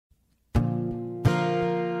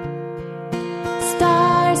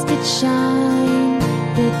might shine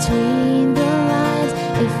between the lines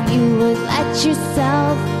if you would let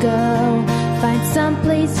yourself go. Find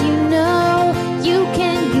someplace you know you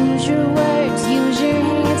can use your words, use your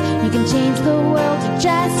hands. You can change the world, you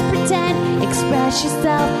just pretend. Express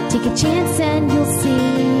yourself, take a chance, and you'll see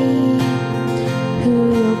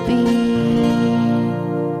who you'll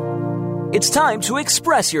be. It's time to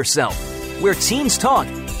express yourself, where teens talk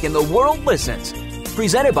and the world listens.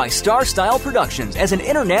 Presented by Star Style Productions as an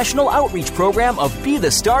international outreach program of Be the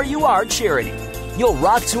Star You Are charity. You'll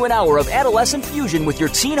rock to an hour of adolescent fusion with your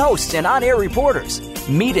teen hosts and on-air reporters.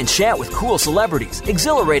 Meet and chat with cool celebrities,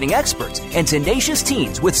 exhilarating experts, and tenacious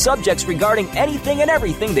teens with subjects regarding anything and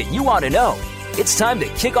everything that you want to know. It's time to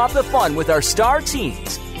kick off the fun with our star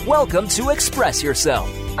teens. Welcome to Express Yourself.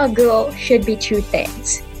 A girl should be two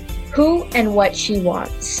things: who and what she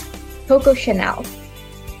wants. Coco Chanel.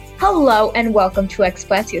 Hello and welcome to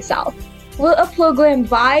Express Yourself. We're a program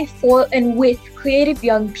by, for, and with creative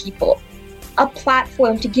young people. A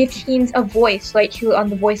platform to give teens a voice right here on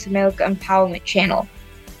the Voice America Empowerment Channel.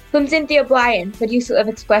 From Cynthia Bryan, producer of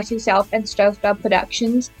Express Yourself and Star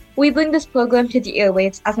Productions, we bring this program to the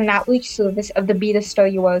airwaves as an outreach service of the Be the Star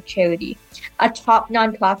You Are charity, a top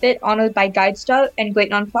nonprofit honored by GuideStar and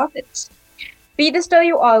great nonprofits. Be the Star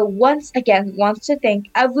You Are once again wants to thank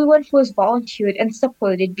everyone who has volunteered and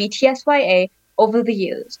supported BTSYA over the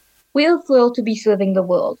years. We are thrilled to be serving the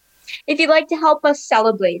world. If you'd like to help us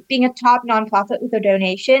celebrate being a top nonprofit with a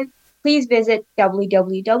donation, please visit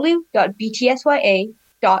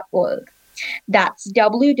www.btsya.org. That's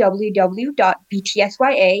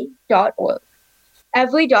www.btsya.org.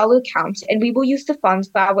 Every dollar counts, and we will use the funds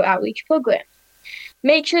for our outreach program.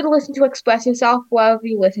 Make sure to listen to Express Yourself wherever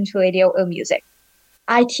you listen to radio or music.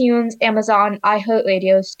 iTunes, Amazon,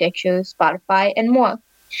 iHeartRadio, Stitcher, Spotify, and more.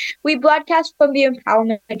 We broadcast from the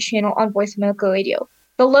Empowerment Channel on Voice America Radio,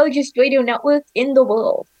 the largest radio network in the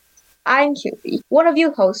world. I'm Kirby, one of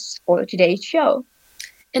your hosts for today's show.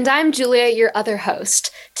 And I'm Julia, your other host.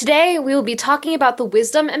 Today, we will be talking about the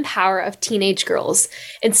wisdom and power of teenage girls.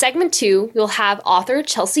 In segment 2, we'll have author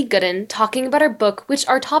Chelsea Gooden talking about her book, which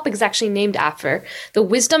our topic is actually named after, The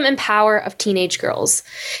Wisdom and Power of Teenage Girls.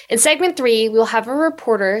 In segment 3, we'll have a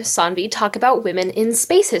reporter, Sanvi, talk about women in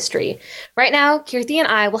space history. Right now, Kirti and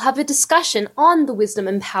I will have a discussion on the wisdom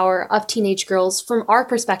and power of teenage girls from our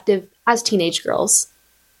perspective as teenage girls.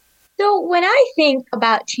 So when I think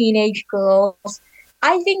about teenage girls,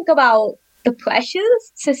 I think about the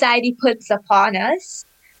pressures society puts upon us,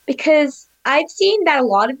 because I've seen that a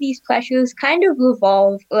lot of these pressures kind of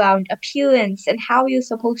revolve around appearance and how you're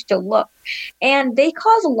supposed to look, and they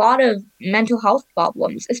cause a lot of mental health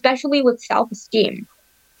problems, especially with self-esteem.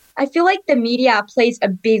 I feel like the media plays a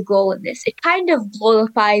big role in this. It kind of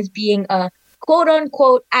glorifies being a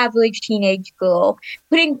quote-unquote average teenage girl,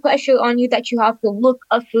 putting pressure on you that you have to look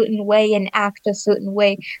a certain way and act a certain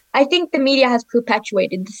way. I think the media has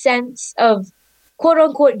perpetuated the sense of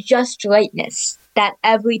quote-unquote just rightness that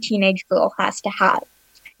every teenage girl has to have.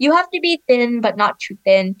 You have to be thin, but not too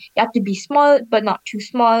thin. You have to be smart, but not too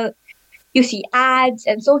smart. You see ads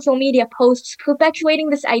and social media posts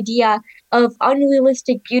perpetuating this idea of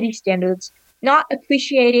unrealistic beauty standards, not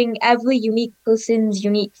appreciating every unique person's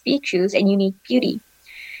unique features and unique beauty.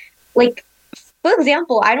 Like, for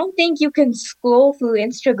example, I don't think you can scroll through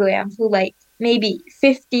Instagram for maybe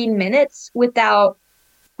 15 minutes without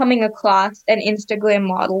coming across an Instagram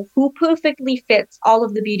model who perfectly fits all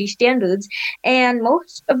of the beauty standards. And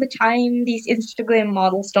most of the time, these Instagram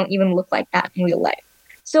models don't even look like that in real life.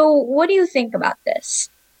 So what do you think about this?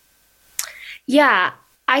 Yeah,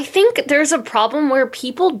 I think there's a problem where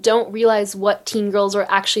people don't realize what teen girls are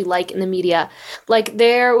actually like in the media. Like,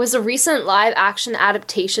 there was a recent live action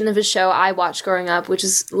adaptation of a show I watched growing up, which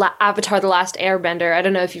is Avatar: The Last Airbender. I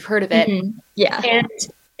don't know if you've heard of it. Mm-hmm. Yeah. And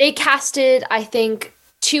they casted, I think,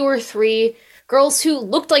 2 or 3 girls who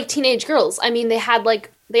looked like teenage girls. I mean, they had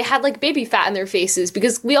baby fat in their faces,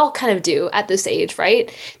 because we all kind of do at this age, right?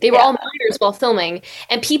 They were all minors while filming,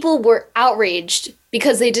 and people were outraged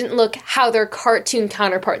because they didn't look how their cartoon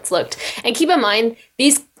counterparts looked. And keep in mind,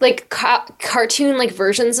 these cartoon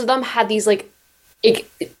versions of them had these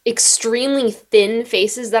extremely thin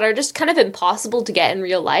faces that are just kind of impossible to get in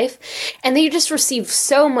real life, and they just received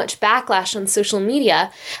so much backlash on social media.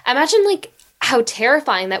 Imagine how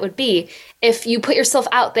terrifying that would be if you put yourself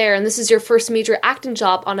out there and this is your first major acting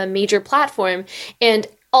job on a major platform, and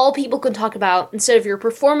all people can talk about, instead of your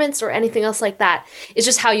performance or anything else like that, is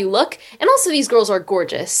just how you look. And also, these girls are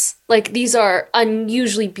gorgeous. These are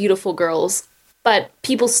unusually beautiful girls, but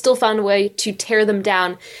people still found a way to tear them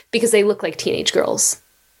down because they look like teenage girls.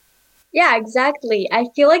 Yeah, exactly. I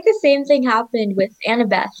feel like the same thing happened with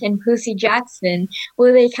Annabeth and Percy Jackson,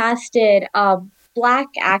 where they casted a black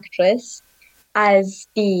actress as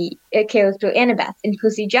the character Annabeth in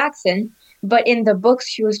Percy Jackson, but in the books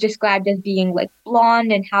she was described as being like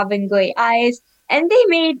blonde and having gray eyes, and they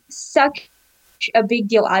made such a big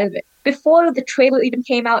deal out of it. Before the trailer even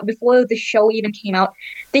came out, before the show even came out,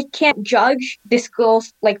 they can't judge this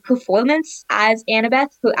girl's like performance as Annabeth,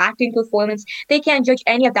 her acting performance. They can't judge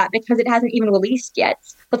any of that because it hasn't even released yet.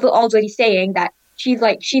 But they're already saying that she's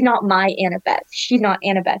not my Annabeth. She's not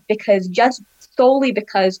Annabeth because just solely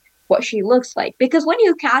because what she looks like. Because when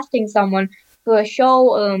you're casting someone for a show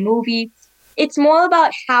or a movie, it's more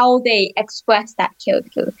about how they express that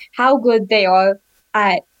character, how good they are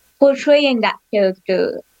at portraying that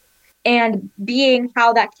character and being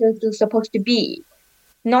how that character is supposed to be,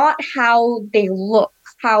 not how they look,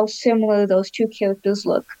 how similar those two characters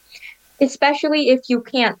look. Especially if you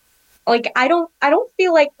can't like I don't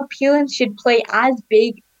feel like appearance should play as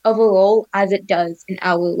big of a role as it does in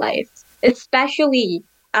our life, especially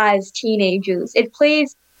as teenagers. It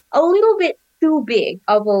plays a little bit too big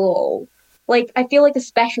of a role. Like I feel like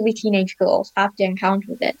especially teenage girls have to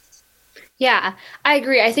encounter this. Yeah, I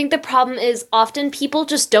agree. I think the problem is often people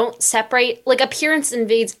just don't separate, like, appearance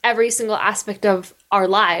invades every single aspect of our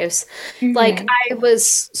lives. Like, Mm-hmm. I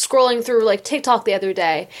was scrolling through, like, TikTok the other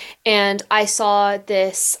day, and I saw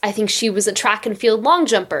this, I think she was a track and field long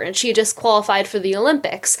jumper, and she had just qualified for the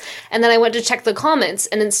Olympics. And then I went to check the comments,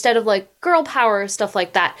 and instead of, like, girl power, stuff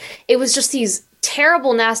like that, it was just these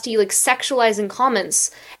terrible, nasty, like, sexualizing comments.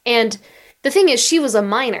 And the thing is, she was a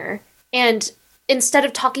minor, and instead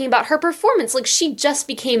of talking about her performance, like she just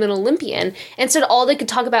became an Olympian. Instead, all they could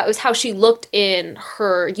talk about was how she looked in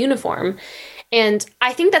her uniform. And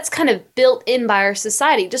I think that's kind of built in by our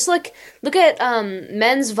society. Just like look at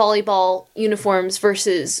men's volleyball uniforms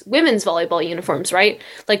versus women's volleyball uniforms, right?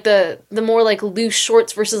 Like the more like loose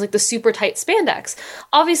shorts versus like the super tight spandex.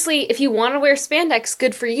 Obviously, if you want to wear spandex,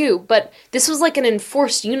 good for you. But this was like an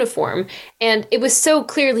enforced uniform, and it was so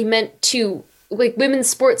clearly meant to like women's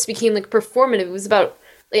sports became like performative. It was about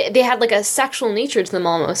they had like a sexual nature to them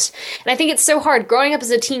almost. And I think it's so hard growing up as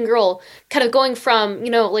a teen girl, kind of going from,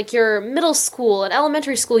 like your middle school and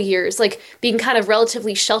elementary school years, like being kind of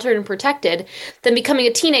relatively sheltered and protected, then becoming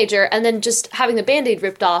a teenager and then just having the band-aid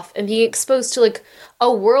ripped off and being exposed to like a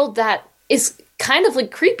world that is kind of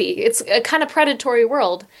like creepy. It's a kind of predatory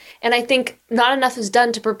world. And I think not enough is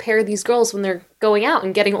done to prepare these girls when they're going out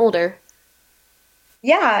and getting older.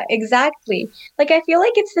 Yeah, exactly. Like I feel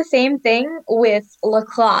like it's the same thing with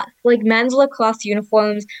lacrosse. Like men's lacrosse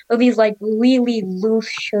uniforms are these like really loose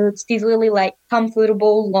shirts, these really like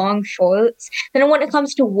comfortable long shorts. Then when it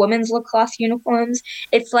comes to women's lacrosse uniforms,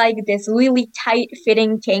 it's like this really tight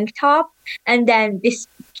fitting tank top and then this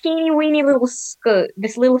teeny weeny little skirt,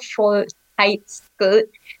 this little short tight skirt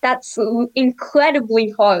that's incredibly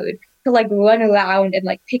hard to like run around and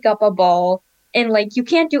like pick up a ball and like you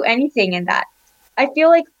can't do anything in that. I feel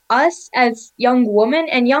like us as young women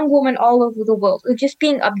and young women all over the world are just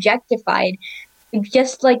being objectified,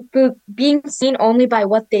 just like being seen only by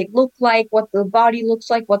what they look like, what their body looks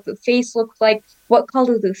like, what their face looks like, what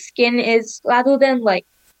color their skin is, rather than like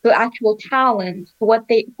their actual talent,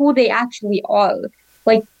 who they actually are.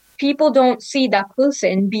 Like people don't see that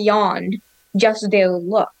person beyond just their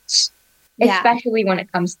looks, Yeah. especially when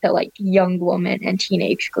it comes to like young women and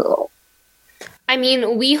teenage girls. I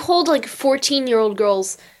mean, we hold like 14-year-old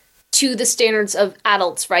girls to the standards of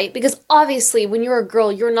adults, right? Because obviously, when you're a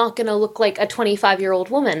girl, you're not going to look like a 25-year-old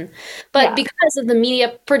woman. But Yeah. because of the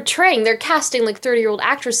media portraying, they're casting like 30-year-old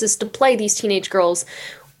actresses to play these teenage girls.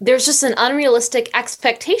 There's just an unrealistic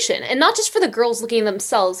expectation. And not just for the girls looking at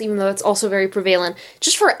themselves, even though it's also very prevalent,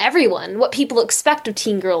 just for everyone, what people expect of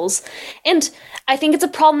teen girls. And I think it's a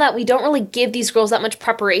problem that we don't really give these girls that much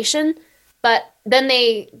preparation. But then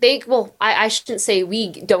I shouldn't say we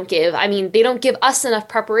don't give. I mean, they don't give us enough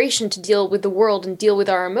preparation to deal with the world and deal with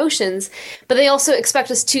our emotions. But they also expect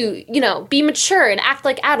us to, be mature and act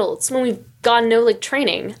like adults when we've gotten no, like,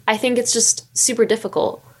 training. I think it's just super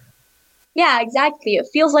difficult. Yeah, exactly. It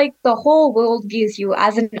feels like the whole world views you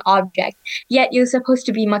as an object, yet you're supposed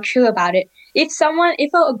to be mature about it. If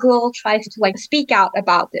a girl tries to like speak out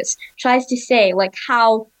about this, tries to say like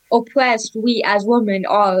how oppressed we as women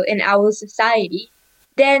are in our society,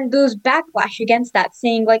 then there's backlash against that,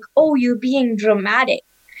 saying like, oh, you're being dramatic.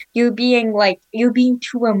 You're being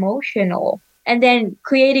too emotional. And then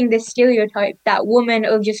creating this stereotype that women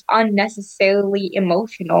are just unnecessarily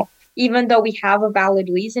emotional even though we have a valid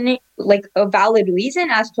reason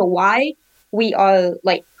as to why we are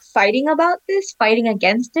like fighting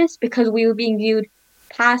against this because we were being viewed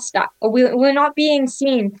past that. We're not being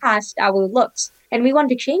seen past our looks. And we want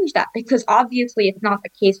to change that because obviously it's not the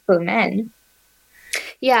case for men.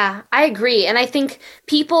 Yeah, I agree. And I think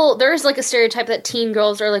there's like a stereotype that teen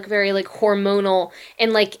girls are like very like hormonal.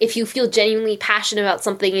 And like if you feel genuinely passionate about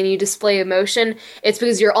something and you display emotion, it's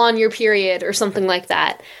because you're on your period or something like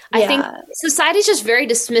that. Yeah. I think society's just very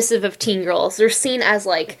dismissive of teen girls. They're seen as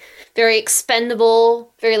like very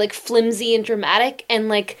expendable, very like flimsy and dramatic. And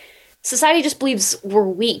like society just believes we're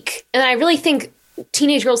weak. And I really think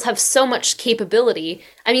teenage girls have so much capability.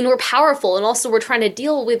 I mean, we're powerful, and also we're trying to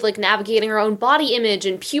deal with like navigating our own body image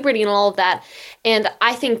and puberty and all of that. And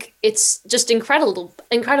I think it's just incredible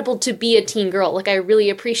to be a teen girl. Like I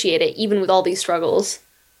really appreciate it, even with all these struggles.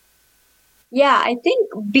 Yeah, I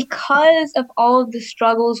think because of all of the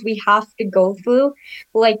struggles we have to go through,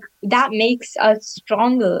 like that makes us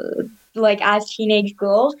stronger. Like as teenage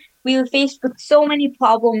girls, we are faced with so many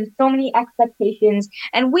problems, so many expectations,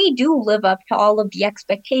 and we do live up to all of the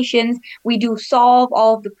expectations. We do solve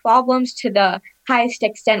all of the problems to the highest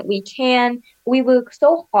extent we can. We work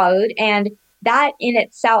so hard, and that in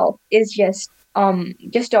itself is just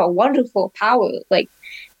a wonderful power. Like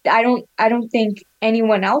I don't think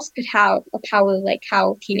anyone else could have a power like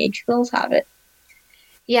how teenage girls have it.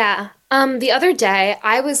 Yeah. The other day,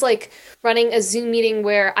 I was like running a Zoom meeting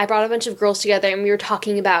where I brought a bunch of girls together and we were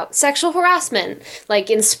talking about sexual harassment, like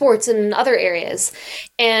in sports and in other areas.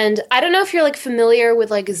 And I don't know if you're like familiar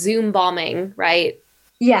with like Zoom bombing, right?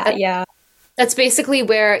 Yeah. That's basically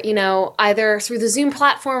where, either through the Zoom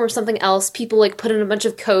platform or something else, people like put in a bunch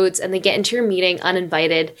of codes and they get into your meeting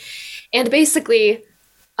uninvited. And basically,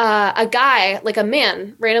 a guy, like a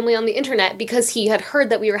man, randomly on the internet, because he had heard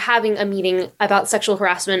that we were having a meeting about sexual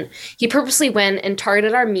harassment, he purposely went and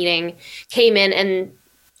targeted our meeting, came in and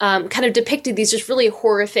kind of depicted these just really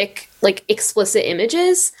horrific, like explicit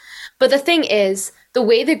images. But the thing is, the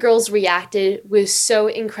way the girls reacted was so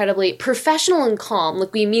incredibly professional and calm.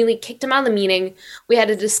 Like, we immediately kicked him out of the meeting. We had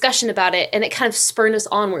a discussion about it, and it kind of spurred us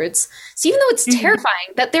onwards. So even though it's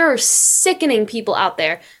terrifying that there are sickening people out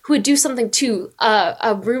there who would do something to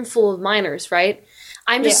a room full of minors, right?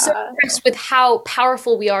 I'm just so impressed with how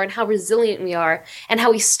powerful we are and how resilient we are and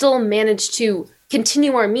how we still manage to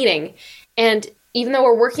continue our meeting. And even though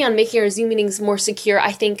we're working on making our Zoom meetings more secure,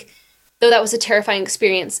 I think though that was a terrifying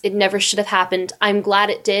experience, it never should have happened. I'm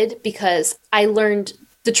glad it did because I learned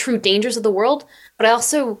the true dangers of the world, but I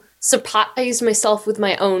also surprised myself with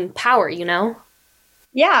my own power,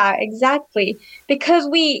 Yeah, exactly. Because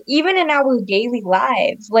we, even in our daily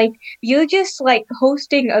lives, like you're just like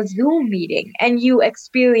hosting a Zoom meeting and you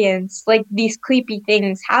experience like these creepy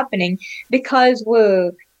things happening because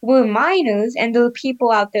we're minors and there are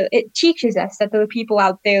people out there. It teaches us that there are people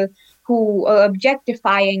out there who are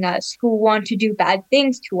objectifying us, who want to do bad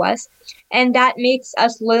things to us. And that makes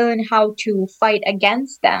us learn how to fight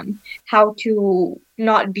against them, how to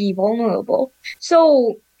not be vulnerable.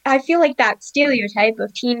 So I feel like that stereotype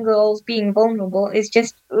of teen girls being vulnerable is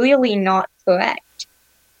just really not correct.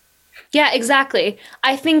 Yeah, exactly.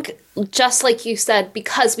 I think, just like you said,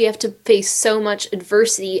 because we have to face so much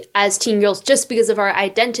adversity as teen girls, just because of our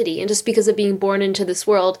identity and just because of being born into this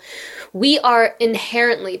world, we are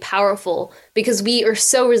inherently powerful because we are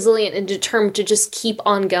so resilient and determined to just keep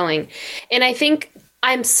on going. And I think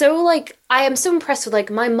I am so impressed with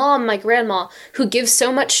like my mom, my grandma, who gives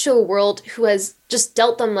so much to a world who has just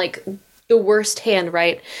dealt them like the worst hand,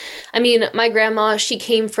 right? I mean, my grandma, she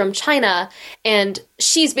came from China and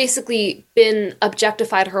she's basically been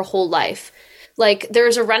objectified her whole life. Like,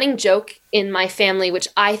 there's a running joke in my family, which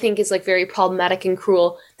I think is like very problematic and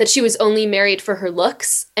cruel, that she was only married for her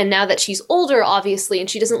looks. And now that she's older, obviously, and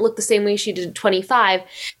she doesn't look the same way she did at 25,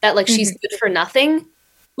 that like she's good for nothing,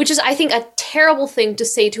 which is, I think, a terrible thing to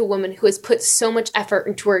say to a woman who has put so much effort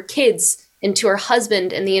into her kids, into her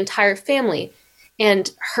husband and the entire family.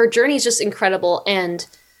 And her journey is just incredible. And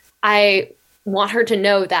I want her to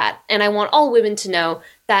know that. And I want all women to know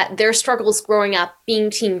that their struggles growing up,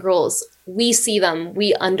 being teen girls, we see them,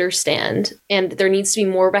 we understand. And there needs to be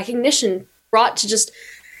more recognition brought to just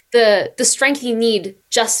the strength you need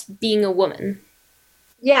just being a woman.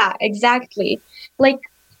 Yeah, exactly. Like,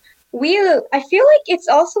 I feel like it's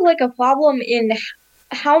also like a problem in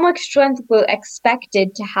how much strength we're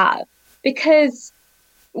expected to have. Because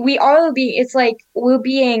it's like we're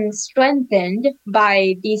being strengthened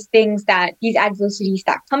by these adversities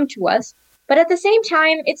that come to us. But at the same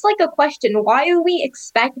time, it's like a question, why are we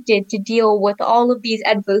expected to deal with all of these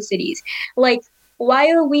adversities? Like, why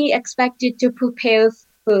are we expected to prepare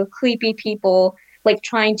for creepy people, like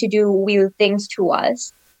trying to do weird things to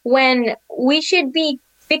us, when we should be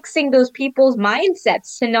fixing those people's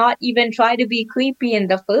mindsets to not even try to be creepy in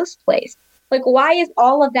the first place. Like, why is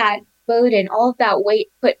all of that burden, all of that weight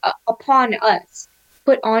put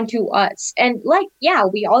onto us? And like, yeah,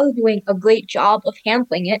 we are doing a great job of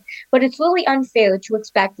handling it, but it's really unfair to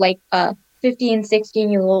expect like a 15,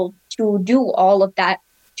 16-year-old to do all of that,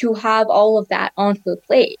 to have all of that on her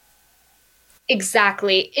plate.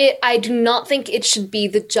 Exactly. I do not think it should be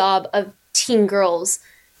the job of teen girls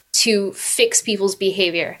to fix people's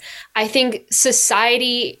behavior. I think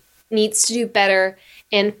society needs to do better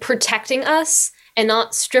in protecting us and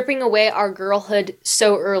not stripping away our girlhood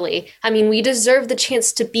so early. I mean, we deserve the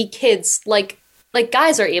chance to be kids like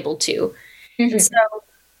guys are able to. Mm-hmm. And so,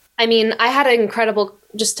 I mean, I had an incredible,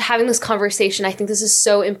 just having this conversation, I think this is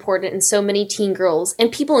so important, and so many teen girls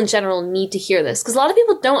and people in general need to hear this, because a lot of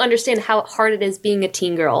people don't understand how hard it is being a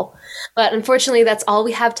teen girl. But unfortunately, that's all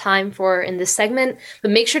we have time for in this segment.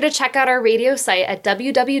 But make sure to check out our radio site at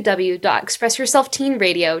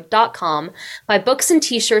www.expressyourselfteenradio.com, buy books and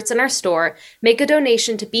t-shirts in our store, make a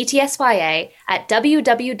donation to BTSYA at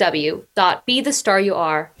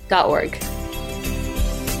www.bethestaryouare.org.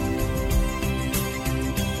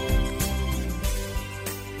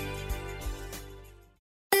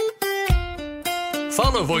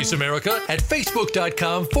 Follow Voice America at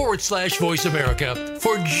facebook.com/Voice America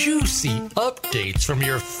for juicy updates from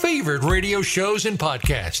your favorite radio shows and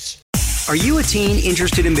podcasts. Are you a teen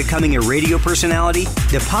interested in becoming a radio personality?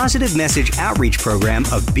 The Positive Message Outreach Program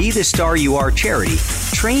of Be the Star You Are charity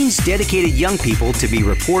trains dedicated young people to be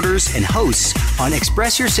reporters and hosts on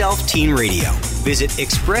Express Yourself Teen Radio. Visit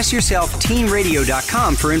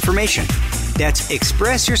expressyourselfteenradio.com for information. That's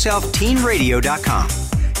expressyourselfteenradio.com.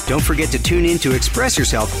 Don't forget to tune in to Express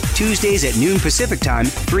Yourself Tuesdays at noon Pacific Time,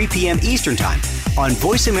 3 p.m. Eastern Time on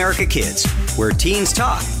Voice America Kids, where teens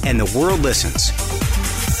talk and the world listens.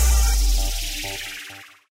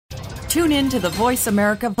 Tune in to the Voice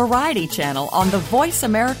America Variety channel on the Voice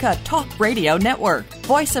America Talk Radio Network.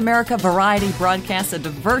 Voice America Variety broadcasts a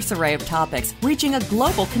diverse array of topics, reaching a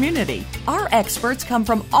global community. Our experts come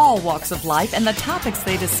from all walks of life, and the topics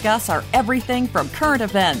they discuss are everything from current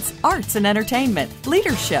events, arts and entertainment,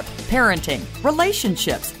 leadership, parenting,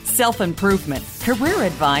 relationships, self-improvement, career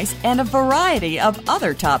advice, and a variety of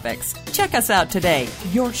other topics. Check us out today.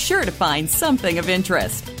 You're sure to find something of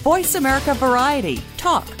interest. Voice America Variety.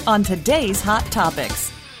 Talk on today's hot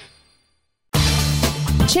topics.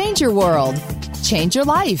 Change your world. Change your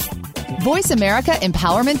life.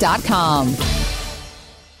 VoiceAmericaEmpowerment.com.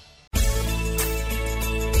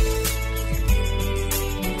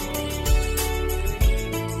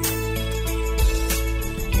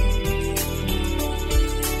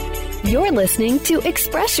 You're listening to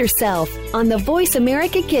Express Yourself on the Voice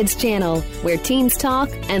America Kids channel, where teens talk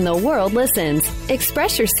and the world listens.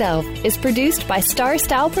 Express Yourself is produced by Star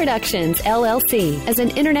Style Productions, LLC, as an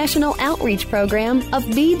international outreach program of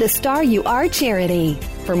Be the Star You Are charity.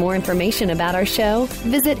 For more information about our show,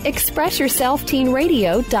 visit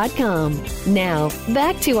expressyourselfteenradio.com. Now,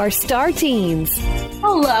 back to our star teens.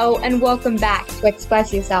 Hello, and welcome back to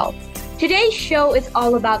Express Yourself. Today's show is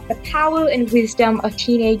all about the power and wisdom of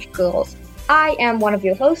teenage girls. I am one of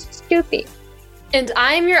your hosts, Doopy. And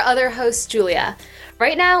I'm your other host, Julia.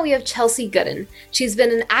 Right now, we have Chelsea Gooden. She's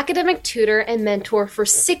been an academic tutor and mentor for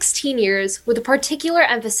 16 years, with a particular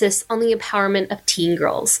emphasis on the empowerment of teen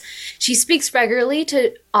girls. She speaks regularly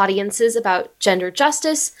to audiences about gender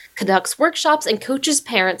justice, conducts workshops, and coaches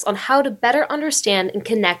parents on how to better understand and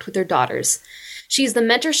connect with their daughters. She's the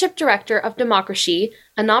mentorship director of Democracy,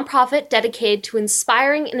 a nonprofit dedicated to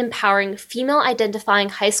inspiring and empowering female-identifying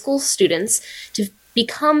high school students to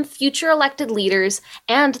become future elected leaders,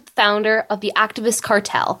 and founder of the Activist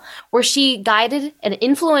Cartel, where she guided an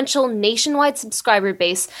influential nationwide subscriber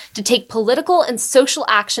base to take political and social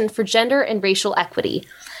action for gender and racial equity.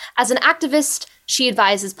 As an activist, she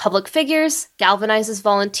advises public figures, galvanizes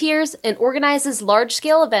volunteers, and organizes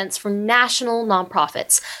large-scale events for national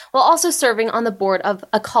nonprofits, while also serving on the board of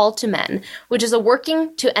A Call to Men, which is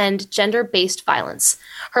working to end gender-based violence.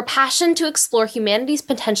 Her passion to explore humanity's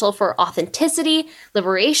potential for authenticity,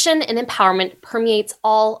 liberation, and empowerment permeates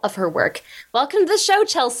all of her work. Welcome to the show,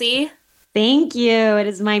 Chelsea. Thank you. It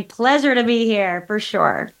is my pleasure to be here, for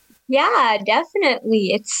sure. Yeah,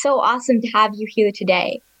 definitely. It's so awesome to have you here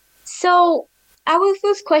today. So, our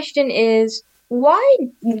first question is, why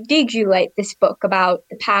did you write this book about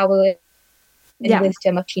the power and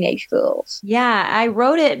wisdom of teenage girls? Yeah, I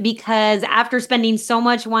wrote it because after spending so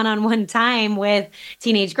much one-on-one time with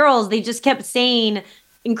teenage girls, they just kept saying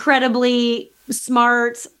incredibly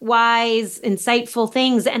smart, wise, insightful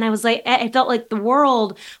things. And I felt like the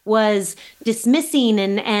world was dismissing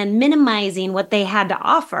and minimizing what they had to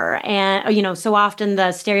offer. And, so often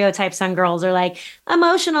the stereotypes on girls are like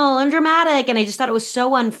emotional and dramatic. And I just thought it was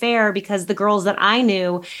so unfair because the girls that I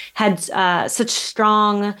knew had such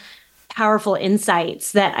strong, powerful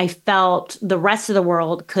insights that I felt the rest of the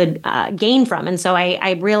world could gain from. And so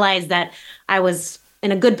I realized that I was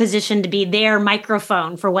in a good position to be their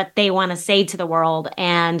microphone for what they want to say to the world.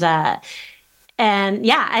 And honestly,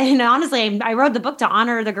 I wrote the book to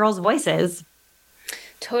honor the girls' voices.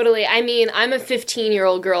 Totally. I mean, I'm a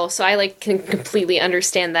 15-year-old girl, so I can completely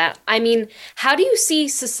understand that. I mean, how do you see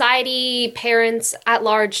society, parents at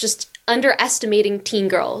large just underestimating teen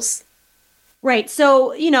girls? Right.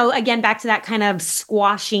 So, again, back to that kind of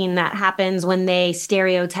squashing that happens when they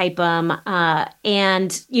stereotype them.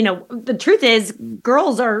 The truth is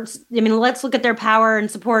girls let's look at their power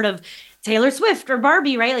and support of Taylor Swift or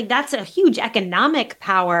Barbie, right? Like that's a huge economic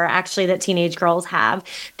power actually that teenage girls have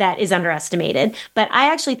that is underestimated. But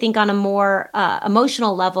I actually think on a more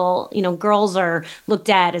emotional level, girls are looked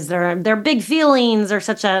at as their big feelings are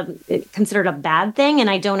considered a bad thing. And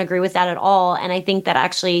I don't agree with that at all. And I think that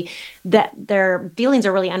actually that their feelings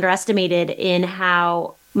are really underestimated in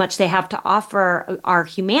how much they have to offer our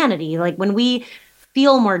humanity. Like when we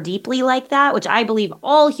feel more deeply like that, which I believe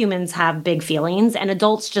all humans have big feelings, and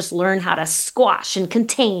adults just learn how to squash and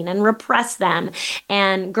contain and repress them.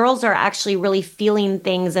 And girls are actually really feeling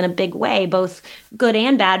things in a big way, both good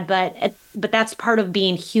and bad, but that's part of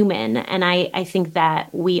being human. And I think that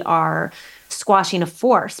we are squashing a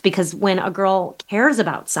force because when a girl cares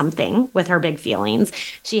about something with her big feelings,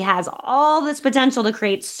 she has all this potential to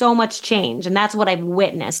create so much change. And that's what I've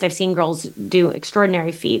witnessed. I've seen girls do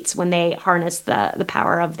extraordinary feats when they harness the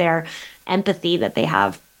power of their empathy that they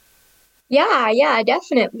have. Yeah,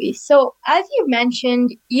 definitely. So as you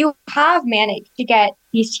mentioned, you have managed to get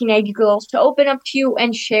these teenage girls to open up to you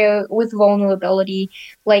and share with vulnerability,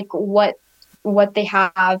 like what they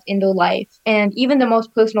have in their life and even the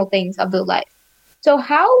most personal things of their life. So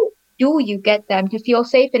how do you get them to feel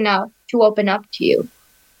safe enough to open up to you?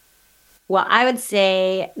 Well, I would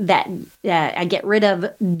say that I get rid of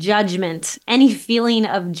judgment, any feeling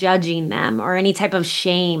of judging them or any type of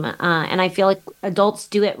shame. And I feel like adults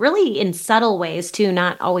do it really in subtle ways too,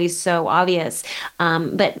 not always so obvious.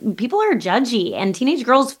 But people are judgy and teenage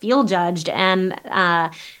girls feel judged. And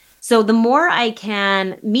so the more I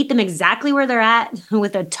can meet them exactly where they're at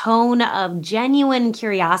with a tone of genuine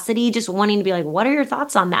curiosity, just wanting to be like, what are your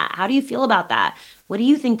thoughts on that? How do you feel about that? What do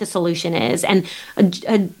you think the solution is? And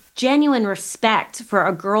a genuine respect for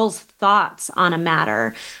a girl's thoughts on a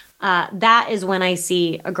matter. That is when I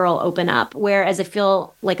see a girl open up. Whereas I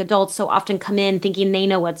feel like adults so often come in thinking they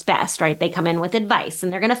know what's best, right? They come in with advice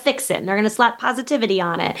and they're going to fix it and they're going to slap positivity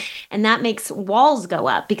on it. And that makes walls go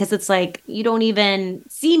up because it's like, you don't even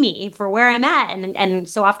see me for where I'm at. And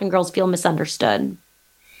so often girls feel misunderstood.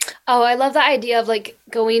 Oh, I love the idea of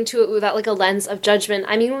going to it without a lens of judgment.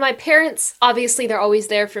 I mean, with my parents, obviously they're always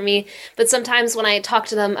there for me, but sometimes when I talk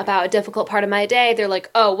to them about a difficult part of my day, they're like,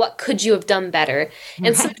 oh, what could you have done better?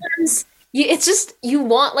 And sometimes it's just, you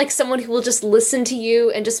want someone who will just listen to you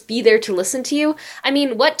and just be there to listen to you. I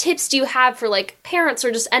mean, what tips do you have for parents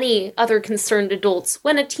or just any other concerned adults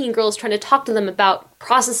when a teen girl is trying to talk to them about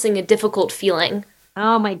processing a difficult feeling?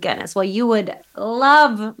 Oh my goodness. Well, you would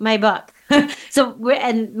love my book.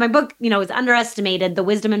 And my book, is underestimated, The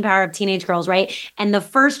Wisdom and Power of Teenage Girls, right? And the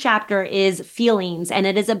first chapter is feelings, and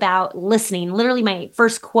it is about listening. Literally, my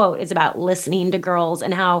first quote is about listening to girls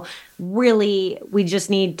and how really we just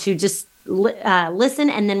need to just listen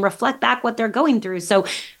and then reflect back what they're going through. So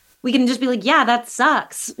we can just be like, yeah, that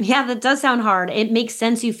sucks. Yeah, that does sound hard. It makes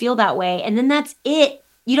sense you feel that way. And then that's it.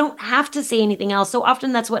 You don't have to say anything else. So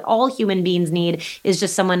often that's what all human beings need is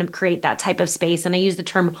just someone to create that type of space. And I use the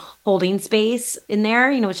term holding space in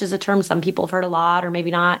there, which is a term some people have heard a lot or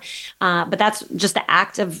maybe not. But that's just the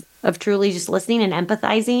act of truly just listening and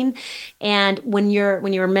empathizing. And when you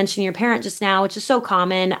were mentioning your parent just now, which is so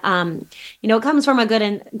common, it comes from a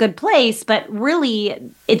good place, but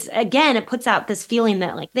really it puts out this feeling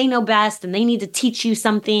that they know best and they need to teach you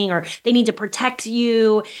something or they need to protect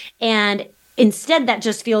you. And instead, that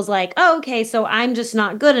just feels like, oh, okay, so I'm just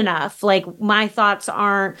not good enough. My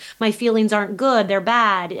feelings aren't good, they're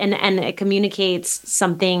bad. And it communicates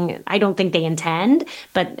something I don't think they intend,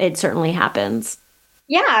 but it certainly happens.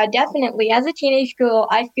 Yeah, definitely. As a teenage girl,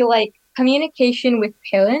 I feel like communication with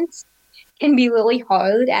parents can be really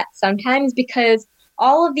hard at sometimes because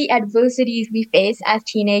all of the adversities we face as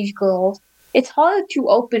teenage girls, it's hard to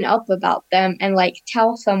open up about them and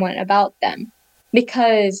tell someone about them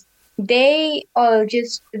because they are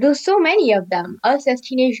just, there's so many of them. Us as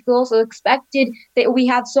teenage girls are expected that we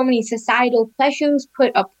have so many societal pressures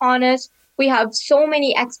put upon us. We have so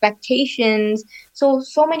many expectations, so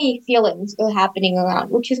many feelings are happening around,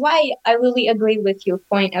 which is why I really agree with your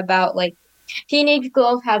point about like teenage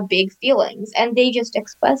girls have big feelings and they just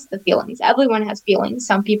express the feelings. Everyone has feelings.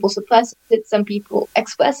 Some people suppress it, some people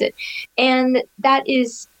express it. And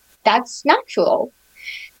that's natural.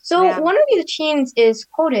 So one of these teens is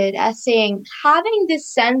quoted as saying, having this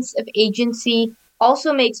sense of agency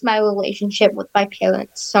also makes my relationship with my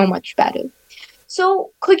parents so much better.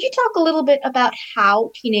 So could you talk a little bit about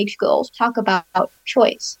how teenage girls talk about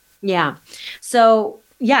choice? Yeah. So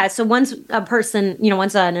once a person,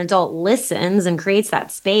 once an adult listens and creates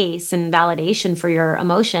that space and validation for your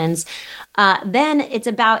emotions, then it's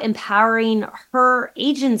about empowering her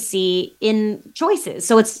agency in choices.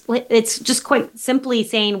 So it's just quite simply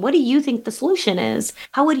saying, what do you think the solution is?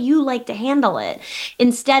 How would you like to handle it?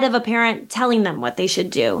 Instead of a parent telling them what they should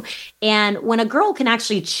do. And when a girl can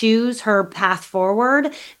actually choose her path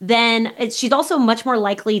forward, then she's also much more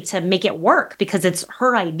likely to make it work because it's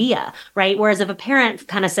her idea, right? Whereas if a parent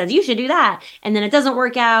kind of says, you should do that, and then it doesn't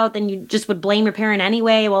work out, then you just would blame your parent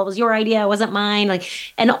anyway. Well, it was your idea, it wasn't mine.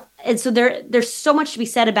 And so there's so much to be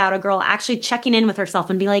said about a girl actually checking in with herself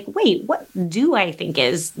and be like, wait, what do I think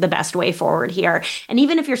is the best way forward here? And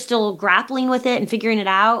even if you're still grappling with it and figuring it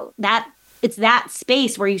out, it's that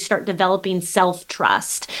space where you start developing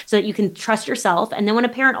self-trust so that you can trust yourself. And then when a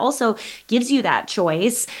parent also gives you that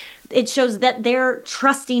choice, it shows that they're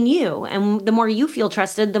trusting you. And the more you feel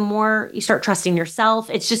trusted, the more you start trusting yourself.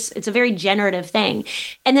 It's a very generative thing.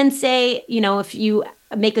 And then say, if you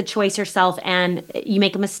make a choice yourself and you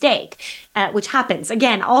make a mistake, which happens.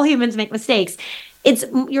 Again, all humans make mistakes.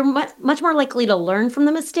 You're much more likely to learn from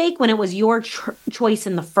the mistake when it was your choice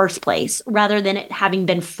in the first place, rather than it having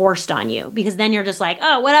been forced on you. Because then you're just like,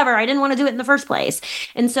 oh, whatever, I didn't want to do it in the first place.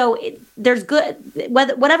 And so there's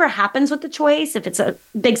whatever happens with the choice, if it's a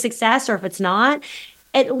big success or if it's not,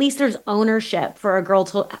 at least there's ownership for a girl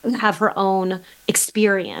to have her own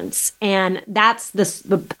experience. And that's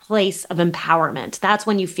the place of empowerment. That's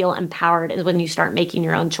when you feel empowered, is when you start making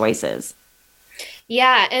your own choices.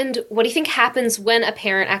 Yeah, and what do you think happens when a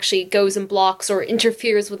parent actually goes and blocks or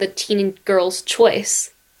interferes with a teen girl's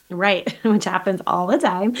choice? Right, which happens all the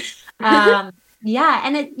time. Yeah,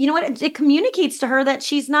 and it communicates to her that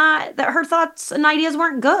that her thoughts and ideas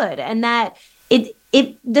weren't good, and that it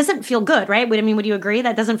doesn't feel good, right? Would you agree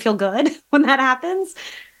that doesn't feel good when that happens?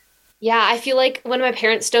 Yeah, I feel like when my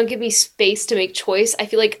parents don't give me space to make choice, I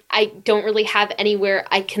feel like I don't really have anywhere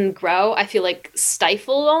I can grow. I feel like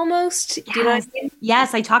stifled almost. Yes. Do you know what I mean?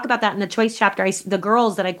 Yes, I talk about that in the choice chapter. The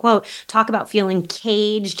girls that I quote talk about feeling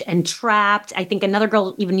caged and trapped. I think another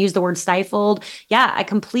girl even used the word stifled. Yeah, I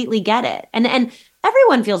completely get it. And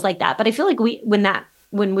everyone feels like that. But I feel like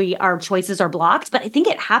when our choices are blocked, but I think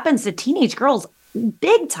it happens to teenage girls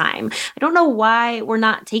big time. I don't know why we're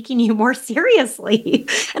not taking you more seriously.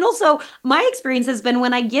 And also, my experience has been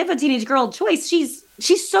when I give a teenage girl a choice,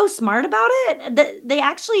 she's so smart about it that they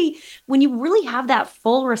actually, when you really have that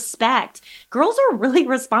full respect, girls are really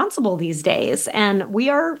responsible these days. And we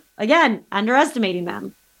are, again, underestimating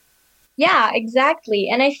them. Yeah, exactly.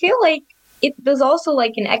 And I feel like there's also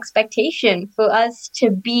like an expectation for us to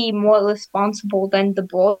be more responsible than the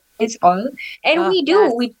boys are. And we do.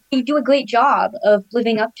 Yes. We do a great job of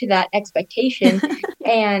living up to that expectation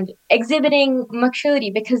and exhibiting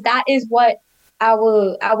maturity, because that is what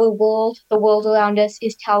our world, the world around us,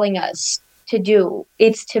 is telling us to do.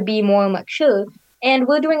 It's to be more mature. And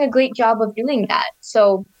we're doing a great job of doing that.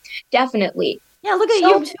 So definitely. Yeah, look at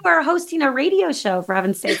you two are hosting a radio show, for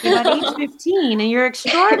heaven's sake. You're about age 15 and you're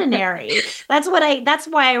extraordinary. That's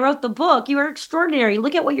why I wrote the book. You are extraordinary.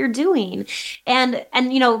 Look at what you're doing. And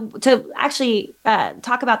to actually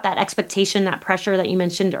talk about that expectation, that pressure that you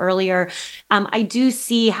mentioned earlier, I do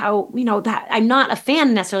see how, that I'm not a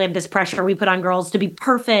fan necessarily of this pressure we put on girls to be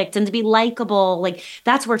perfect and to be likable. Like,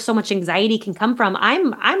 that's where so much anxiety can come from.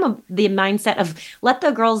 I'm the mindset of let the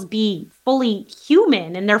girls be fully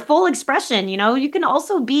human in their full expression. You can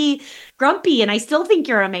also be grumpy and I still think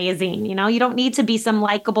you're amazing. You don't need to be some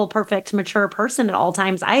likable, perfect, mature person at all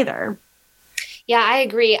times either. Yeah, I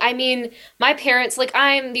agree. I mean, my parents,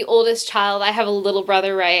 I'm the oldest child. I have a little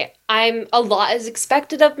brother, right? A lot is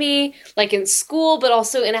expected of me, in school, but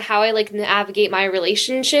also in how I navigate my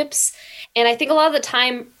relationships. And I think a lot of the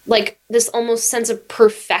time, this almost sense of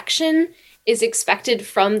perfection is expected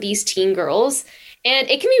from these teen girls. And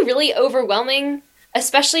it can be really overwhelming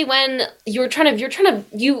especially when you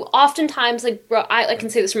oftentimes, like, I can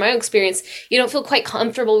say this from my own experience, you don't feel quite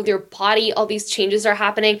comfortable with your body. All these changes are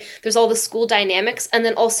happening. There's all the school dynamics. And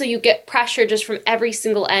then also you get pressure just from every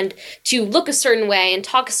single end to look a certain way and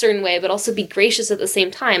talk a certain way, but also be gracious at the same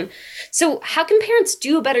time. So how can parents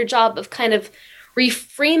do a better job of kind of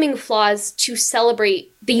reframing flaws to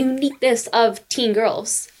celebrate the uniqueness of teen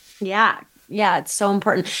girls? Yeah, it's so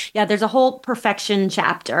important. Yeah, there's a whole perfection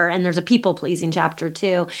chapter, and there's a people-pleasing chapter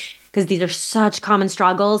too, because these are such common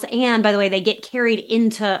struggles. And by the way, they get carried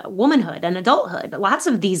into womanhood and adulthood. Lots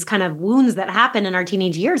of these kind of wounds that happen in our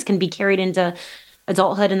teenage years can be carried into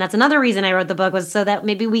adulthood. And that's another reason I wrote the book, was so that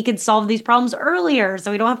maybe we could solve these problems earlier,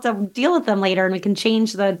 so we don't have to deal with them later, and we can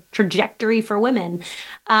change the trajectory for women.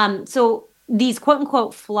 So these quote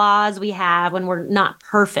unquote flaws we have when we're not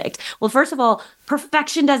perfect. Well, first of all,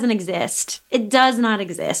 perfection doesn't exist. It does not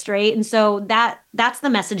exist, right? And so that's the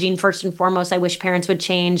messaging first and foremost I wish parents would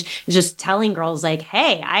change, is just telling girls like,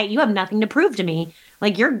 hey, you have nothing to prove to me.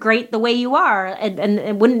 Like, you're great the way you are. And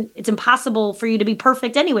it's impossible for you to be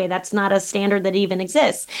perfect anyway. That's not a standard that even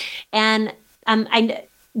exists. And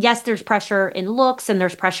yes, there's pressure in looks, and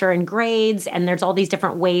there's pressure in grades, and there's all these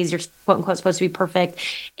different ways you're quote unquote supposed to be perfect.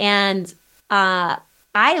 And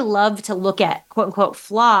I love to look at quote unquote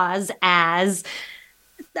flaws as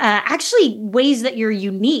actually ways that you're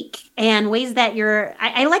unique, and ways that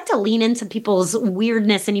I like to lean into people's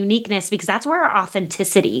weirdness and uniqueness, because that's where our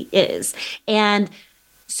authenticity is. And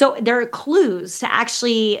so there are clues to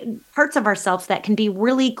actually parts of ourselves that can be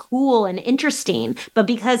really cool and interesting. But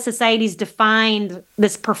because society's defined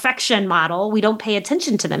this perfection model, we don't pay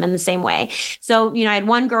attention to them in the same way. So, I had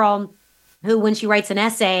one girl who, when she writes an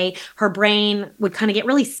essay, her brain would kind of get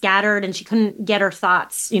really scattered, and she couldn't get her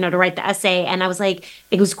thoughts, to write the essay. And I was like,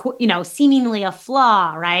 it was, seemingly a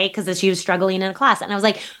flaw, right? Because she was struggling in a class. And I was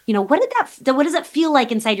like, what does it feel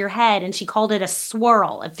like inside your head? And she called it a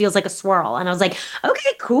swirl. It feels like a swirl. And I was like,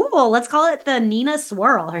 okay, cool. Let's call it the Nina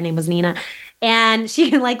swirl. Her name was Nina. And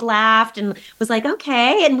she laughed and was like,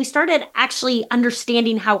 okay. And we started actually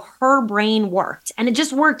understanding how her brain worked. And it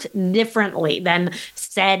just worked differently than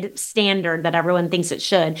said standard that everyone thinks it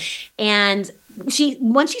should. And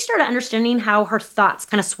once she started understanding how her thoughts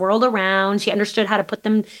kind of swirled around, she understood how to put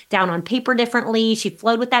them down on paper differently. She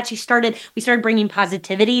flowed with that. We started bringing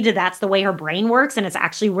positivity to that's the way her brain works. And it's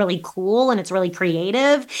actually really cool, and it's really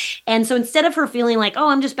creative. And so instead of her feeling like, oh,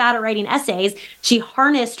 I'm just bad at writing essays, she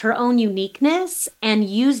harnessed her own uniqueness and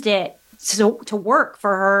used it to work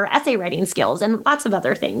for her essay writing skills and lots of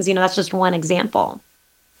other things. That's just one example.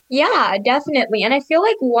 Yeah, definitely. And I feel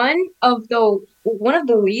like one of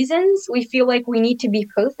the reasons we feel like we need to be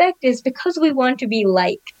perfect is because we want to be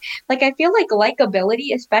liked. Like, I feel like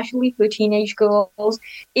likability, especially for teenage girls,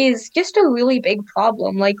 is just a really big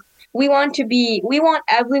problem. Like, we want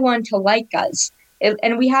everyone to like us.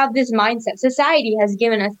 And we have this mindset. Society has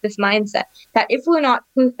given us this mindset that if we're not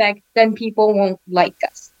perfect, then people won't like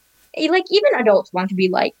us. Like, even adults want to be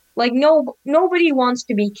liked. Like, nobody wants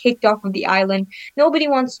to be kicked off of the island. Nobody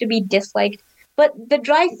wants to be disliked. But the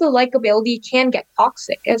drive for likability can get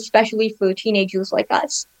toxic, especially for teenagers like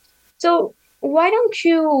us. So why don't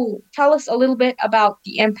you tell us a little bit about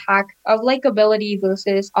the impact of likability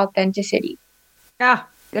versus authenticity? Ah,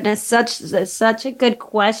 goodness, such a good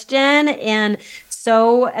question. And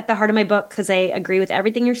so at the heart of my book, because I agree with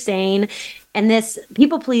everything you're saying. And this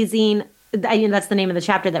people-pleasing, that's the name of the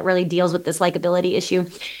chapter that really deals with this likability issue,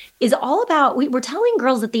 is all about, we're telling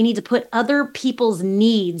girls that they need to put other people's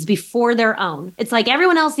needs before their own. It's like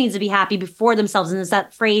everyone else needs to be happy before themselves. And it's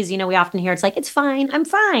that phrase, we often hear, it's like, it's fine, I'm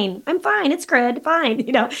fine, it's good, fine,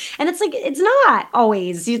 and it's like, it's not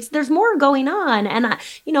always, there's more going on. And,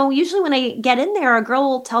 usually when I get in there, a girl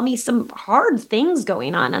will tell me some hard things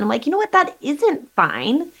going on. And I'm like, you know what, that isn't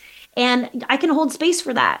fine. And I can hold space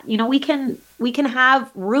for that. We can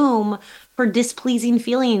have room for displeasing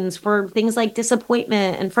feelings, for things like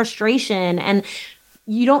disappointment and frustration. And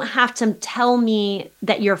you don't have to tell me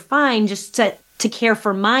that you're fine just to care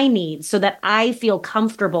for my needs, so that I feel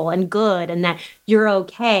comfortable and good and that you're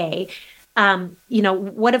okay.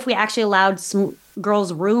 What if we actually allowed some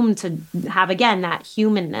girls room to have, again, that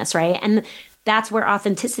humanness, right? And that's where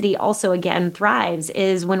authenticity also, again, thrives,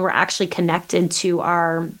 is when we're actually connected to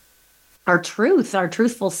our truth, our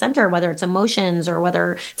truthful center, whether it's emotions or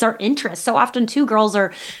whether it's our interests. So often too, girls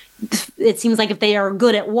it seems like if they are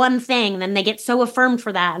good at one thing, then they get so affirmed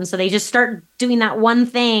for that. And so they just start doing that one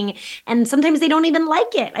thing. And sometimes they don't even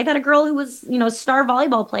like it. I got a girl who was, a star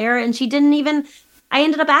volleyball player, and I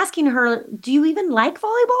ended up asking her, do you even like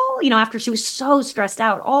volleyball? After she was so stressed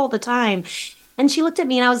out all the time. And she looked at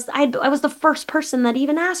me and I was the first person that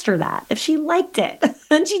even asked her that if she liked it.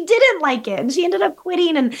 And she didn't like it. And she ended up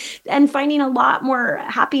quitting and finding a lot more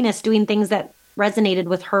happiness doing things that resonated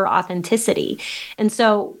with her authenticity. And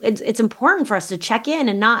so it's important for us to check in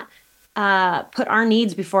and not put our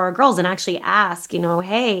needs before our girls and actually ask,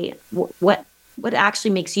 hey, what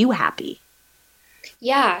actually makes you happy?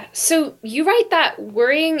 Yeah. So you write that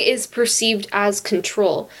worrying is perceived as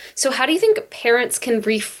control. So how do you think parents can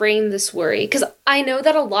reframe this worry? Because I know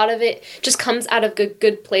that a lot of it just comes out of a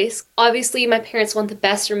good place. Obviously, my parents want the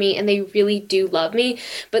best for me and they really do love me.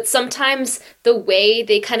 But sometimes the way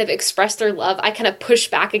they kind of express their love, I kind of push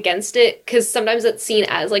back against it because sometimes it's seen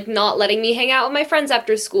as like not letting me hang out with my friends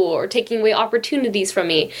after school or taking away opportunities from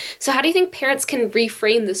me. So how do you think parents can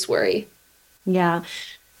reframe this worry? Yeah.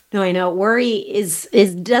 No, I know. Worry is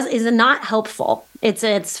not helpful.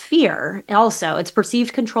 It's fear. Also, it's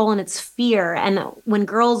perceived control and it's fear. And when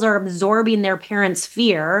girls are absorbing their parents'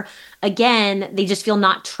 fear, again, they just feel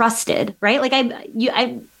not trusted, right? Like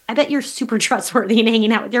I bet you're super trustworthy in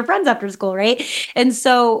hanging out with your friends after school, right? And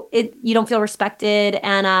so you don't feel respected.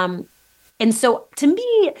 And so to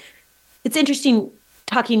me, it's interesting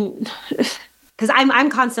talking. Because I'm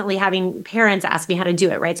constantly having parents ask me how to do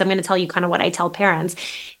it, right? So I'm going to tell you kind of what I tell parents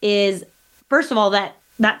is, first of all,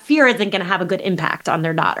 that fear isn't going to have a good impact on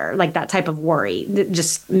their daughter. Like that type of worry that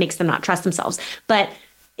just makes them not trust themselves. But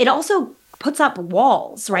it also puts up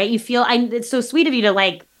walls, right? You feel, it's so sweet of you to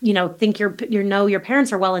think your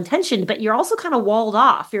parents are well-intentioned, but you're also kind of walled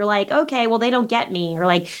off. You're like, okay, well, they don't get me, or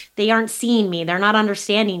like they aren't seeing me. They're not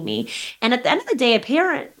understanding me. And at the end of the day, a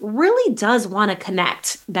parent really does want to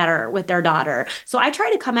connect better with their daughter. So I try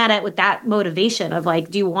to come at it with that motivation of like,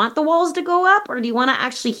 do you want the walls to go up, or do you want to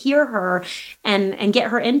actually hear her and get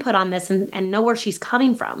her input on this and know where she's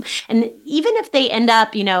coming from? And even if they end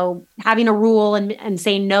up, having a rule and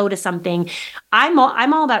saying no to something, I'm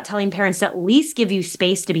all about telling parents to at least give you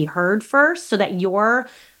space to be heard first, so that your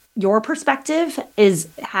perspective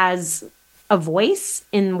has a voice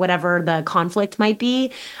in whatever the conflict might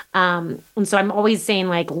be. And so I'm always saying,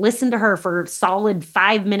 like, listen to her for solid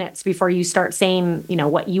 5 minutes before you start saying,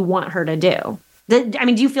 what you want her to do.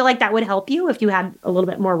 Do you feel like that would help you if you had a little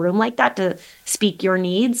bit more room like that to speak your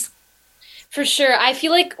needs? For sure. I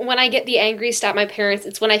feel like when I get the angriest at my parents,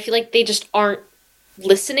 it's when I feel like they just aren't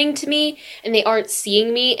listening to me and they aren't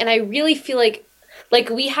seeing me. And I really feel like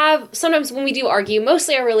we have, sometimes when we do argue,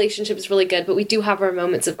 mostly our relationship is really good, but we do have our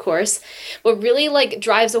moments, of course. What really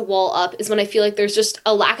drives a wall up is when I feel like there's just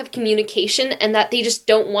a lack of communication and that they just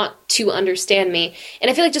don't want to understand me.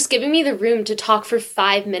 And I feel like just giving me the room to talk for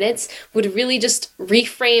 5 minutes would really just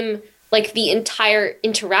reframe the entire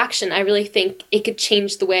interaction. I really think it could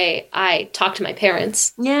change the way I talk to my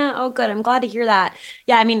parents. Yeah. Oh, good. I'm glad to hear that.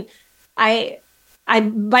 Yeah.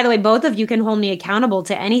 By the way, both of you can hold me accountable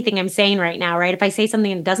to anything I'm saying right now, right? If I say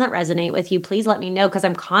something that doesn't resonate with you, please let me know, because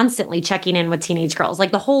I'm constantly checking in with teenage girls.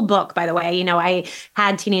 Like the whole book, by the way, I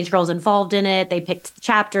had teenage girls involved in it. They picked the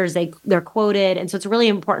chapters, they're quoted. And so it's really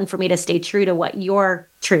important for me to stay true to what your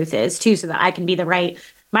truth is too, so that I can be the right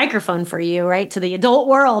microphone for you, right? To the adult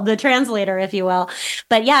world, the translator, if you will.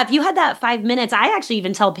 But yeah, if you had that 5 minutes, I actually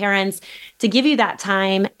even tell parents to give you that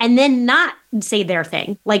time and then not say their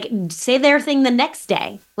thing, say their thing the next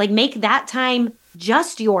day, make that time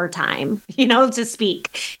just your time, to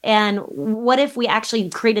speak. And what if we actually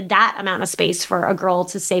created that amount of space for a girl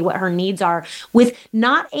to say what her needs are, with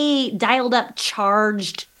not a dialed up,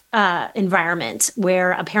 charged environment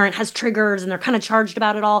where a parent has triggers and they're kind of charged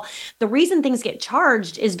about it all. The reason things get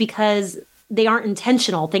charged is because they aren't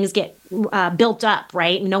intentional. Things get built up,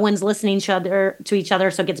 right? No one's listening to each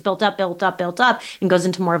other. So it gets built up, and goes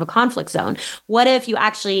into more of a conflict zone. What if you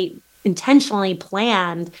actually intentionally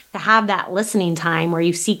planned to have that listening time where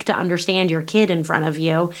you seek to understand your kid in front of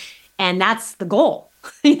you? And that's the goal,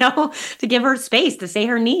 to give her space to say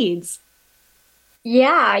her needs.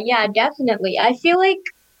 Yeah, definitely. I feel like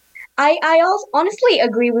I also honestly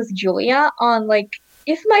agree with Julia on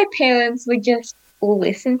if my parents would just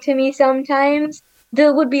listen to me sometimes,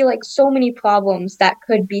 there would be so many problems that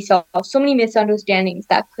could be solved, so many misunderstandings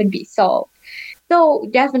that could be solved. So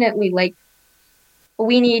definitely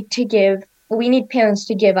we need parents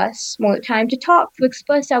to give us more time to talk, to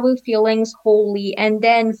express our feelings wholly, and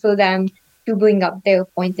then for them to bring up their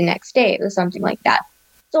point the next day or something like that.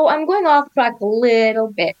 So I'm going off track a little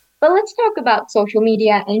bit. But let's talk about social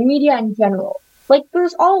media and media in general.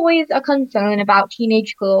 There's always a concern about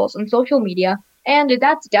teenage girls on social media, and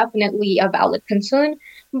that's definitely a valid concern.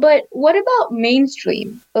 But what about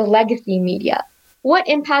mainstream or legacy media? What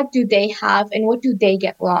impact do they have, and what do they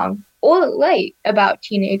get wrong or right about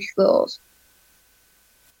teenage girls?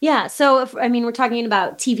 Yeah. So, we're talking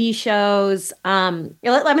about TV shows.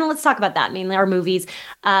 Let's talk about that. Our movies,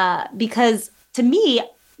 because to me,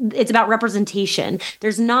 it's about representation.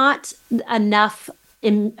 There's not enough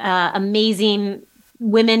amazing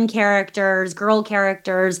women characters, girl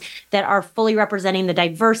characters that are fully representing the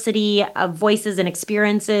diversity of voices and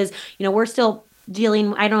experiences. We're still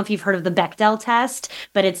dealing, I don't know if you've heard of the Bechdel test,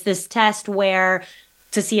 but it's this test where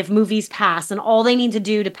to see if movies pass, and all they need to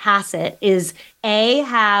do to pass it is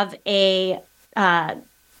have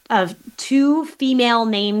of 2 female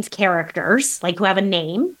named characters, like who have a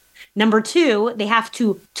name. Number 2, they have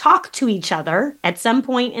to talk to each other at some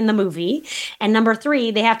point in the movie. And number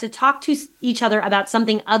 3, they have to talk to each other about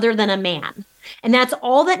something other than a man. And that's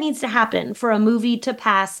all that needs to happen for a movie to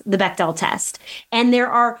pass the Bechdel test. And there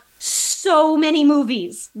are so many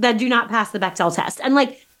movies that do not pass the Bechdel test. And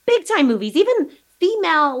like big time movies, even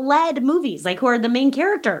female-led movies, like who are the main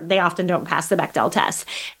character, they often don't pass the Bechdel test.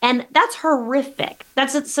 And that's horrific.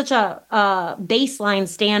 That's such a baseline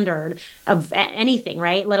standard of anything,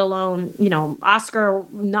 right? Let alone,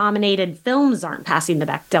 Oscar-nominated films aren't passing the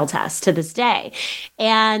Bechdel test to this day.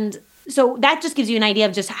 And so that just gives you an idea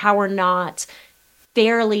of just how we're not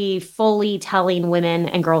fairly, fully telling women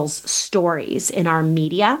and girls' stories in our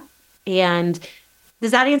media. And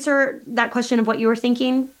does that answer that question of what you were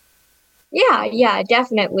thinking? Yeah,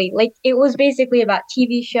 definitely. Like, it was basically about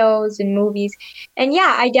TV shows and movies. And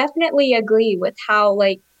yeah, I definitely agree with how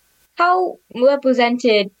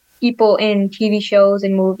represented people in TV shows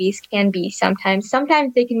and movies can be sometimes.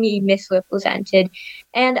 Sometimes they can be misrepresented.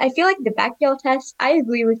 And I feel like the Bechdel test, I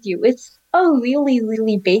agree with you. It's a really,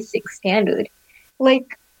 really basic standard.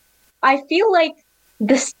 Like, I feel like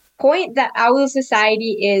this point that our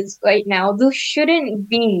society is right now, there shouldn't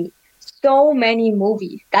be so many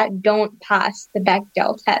movies that don't pass the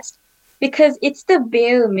Bechdel test, because it's the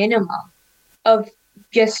bare minimum of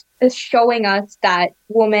just showing us that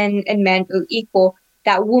women and men are equal,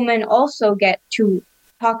 that women also get to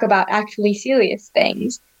talk about actually serious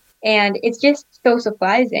things. And it's just so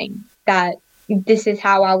surprising that this is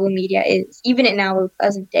how our media is, even in our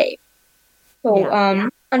present day. So,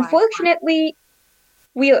 unfortunately,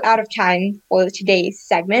 we are out of time for today's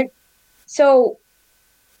segment. So,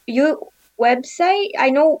 your website, I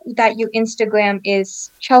know that your Instagram is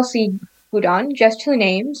Chelsea Gudon, just her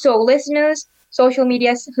name. So listeners, her social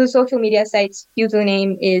media sites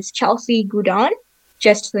username is Chelsea Gudon,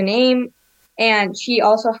 just her name. And she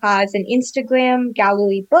also has an Instagram,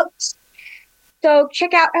 Gallery Books. So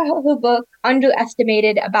check out her book,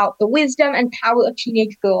 Underestimated, about the wisdom and power of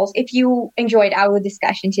teenage girls, if you enjoyed our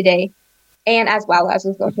discussion today, and as well as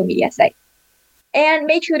her social media site. And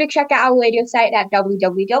make sure to check out our radio site at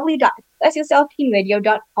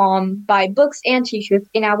www.expressyourselfteenradio.com, buy books and t-shirts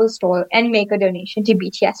in our store, and make a donation to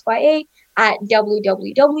BTSYA at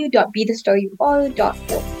www.bethestarur.org.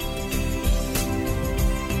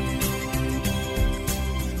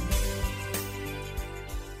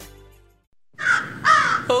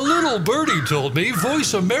 A little birdie told me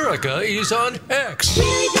Voice America is on X.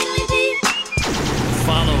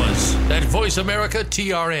 Follow us at Voice America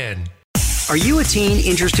TRN. Are you a teen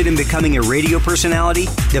interested in becoming a radio personality?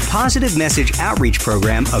 The Positive Message Outreach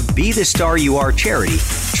Program of Be the Star You Are charity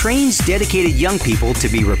trains dedicated young people to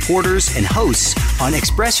be reporters and hosts on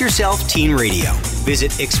Express Yourself Teen Radio.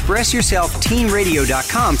 Visit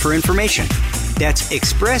expressyourselfteenradio.com for information. That's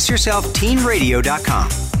expressyourselfteenradio.com.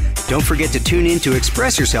 Don't forget to tune in to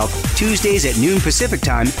Express Yourself Tuesdays at noon Pacific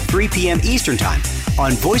Time, 3 p.m. Eastern Time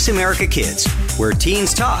on Voice America Kids, where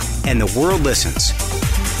teens talk and the world listens.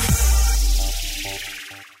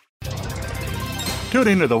 Tune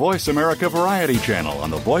in to the Voice America Variety channel on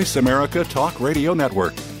the Voice America Talk Radio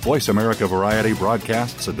Network. Voice America Variety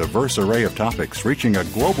broadcasts a diverse array of topics reaching a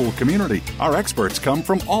global community. Our experts come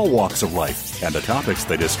from all walks of life, and the topics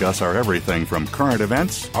they discuss are everything from current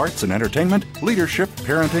events, arts and entertainment, leadership,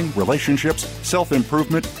 parenting, relationships,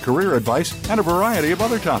 self-improvement, career advice, and a variety of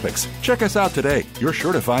other topics. Check us out today. You're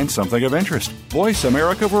sure to find something of interest. Voice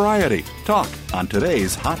America Variety. Talk on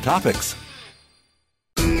today's hot topics.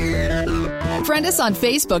 Friend us on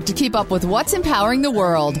Facebook to keep up with what's empowering the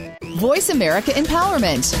world. Voice America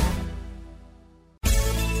Empowerment.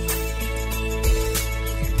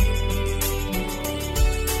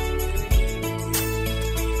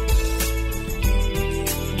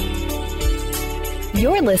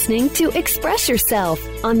 You're listening to Express Yourself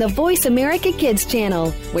on the Voice America Kids channel,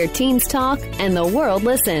 where teens talk and the world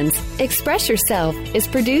listens. Express Yourself is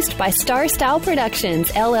produced by Star Style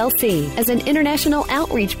Productions, LLC, as an international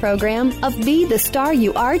outreach program of Be the Star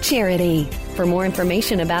You Are charity. For more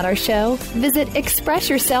information about our show, visit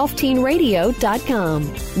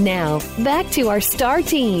expressyourselfteenradio.com. Now, back to our star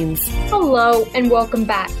teens. Hello, and welcome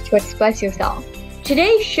back to Express Yourself.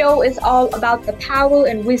 Today's show is all about the power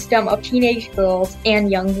and wisdom of teenage girls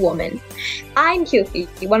and young women. I'm Kirti,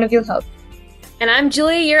 one of your hosts. And I'm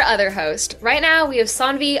Julia, your other host. Right now, we have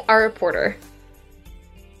Sanvi, our reporter.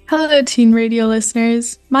 Hello, Teen Radio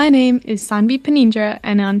listeners. My name is Sanvi Panindra,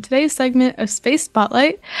 and on today's segment of Space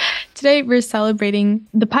Spotlight, today we're celebrating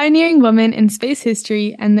the pioneering women in space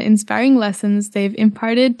history and the inspiring lessons they've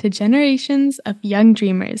imparted to generations of young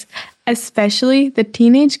dreamers, especially the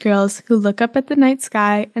teenage girls who look up at the night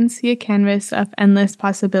sky and see a canvas of endless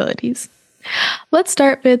possibilities. Let's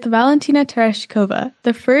start with Valentina Tereshkova,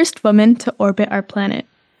 the first woman to orbit our planet.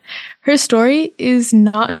 Her story is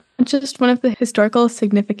not just one of the historical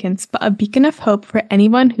significance, but a beacon of hope for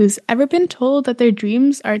anyone who's ever been told that their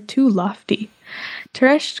dreams are too lofty.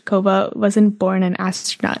 Tereshkova wasn't born an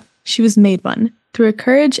astronaut. She was made one, through a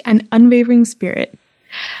courage and unwavering spirit.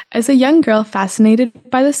 As a young girl fascinated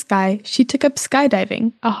by the sky, she took up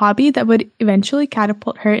skydiving, a hobby that would eventually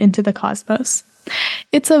catapult her into the cosmos.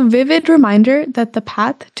 It's a vivid reminder that the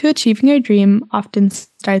path to achieving your dream often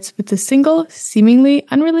starts with a single, seemingly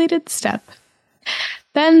unrelated step.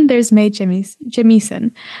 Then there's Mae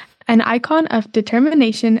Jemison, an icon of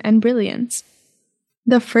determination and brilliance.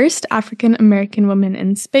 The first African-American woman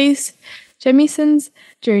in space, Jemison's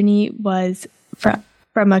journey was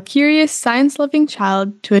from a curious, science-loving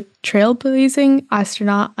child to a trailblazing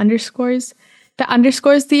astronaut underscores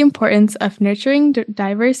the importance of nurturing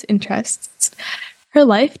diverse interests. Her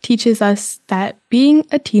life teaches us that being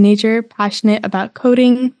a teenager passionate about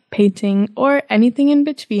coding, painting, or anything in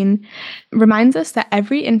between reminds us that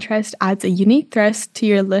every interest adds a unique thrust to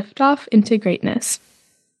your liftoff into greatness.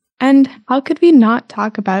 And how could we not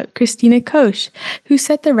talk about Christina Koch, who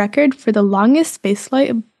set the record for the longest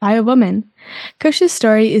spaceflight by a woman? Koch's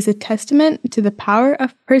story is a testament to the power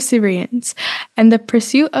of perseverance and the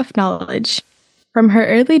pursuit of knowledge. From her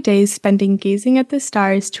early days spending gazing at the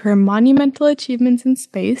stars to her monumental achievements in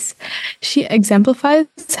space, she exemplifies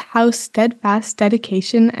how steadfast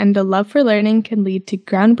dedication and a love for learning can lead to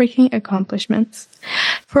groundbreaking accomplishments.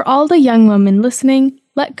 For all the young women listening,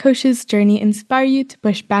 let Koch's journey inspire you to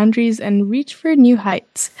push boundaries and reach for new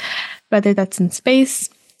heights, whether that's in space,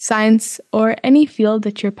 science, or any field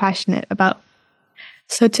that you're passionate about.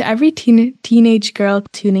 So to every teenage girl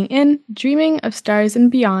tuning in, dreaming of stars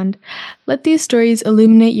and beyond, let these stories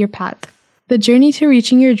illuminate your path. The journey to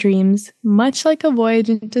reaching your dreams, much like a voyage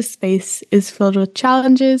into space, is filled with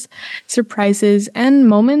challenges, surprises, and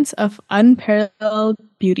moments of unparalleled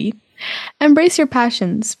beauty. Embrace your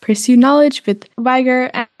passions, pursue knowledge with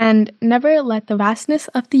vigor, and never let the vastness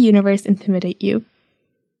of the universe intimidate you.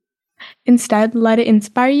 Instead, let it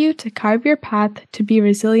inspire you to carve your path, to be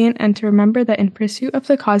resilient, and to remember that in pursuit of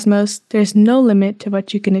the cosmos, there's no limit to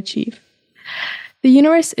what you can achieve. The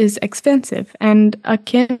universe is expansive and a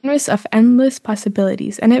canvas of endless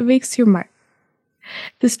possibilities, and it makes your mark.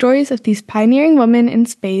 The stories of these pioneering women in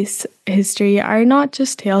space history are not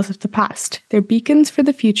just tales of the past. They're beacons for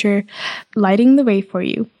the future, lighting the way for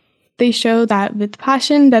you. They show that with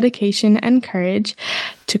passion, dedication, and courage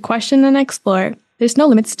to question and explore, there's no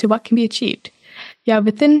limits to what can be achieved. You have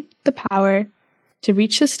within the power to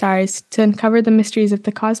reach the stars, to uncover the mysteries of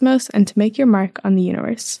the cosmos, and to make your mark on the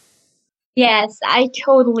universe. Yes, I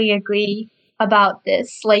totally agree about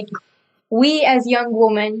this. We as young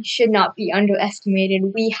women should not be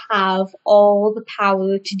underestimated. We have all the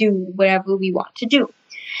power to do whatever we want to do.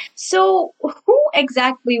 So, who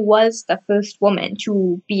exactly was the first woman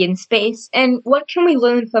to be in space, and what can we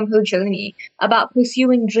learn from her journey about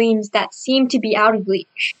pursuing dreams that seem to be out of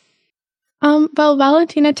reach? Well,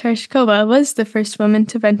 Valentina Tereshkova was the first woman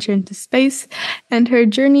to venture into space, and her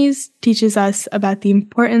journeys teaches us about the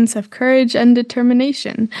importance of courage and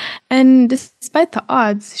determination. And despite the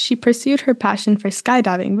odds, she pursued her passion for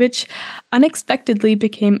skydiving, which unexpectedly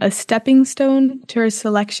became a stepping stone to her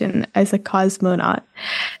selection as a cosmonaut.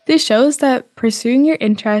 This shows that pursuing your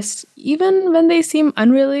interests, even when they seem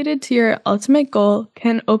unrelated to your ultimate goal,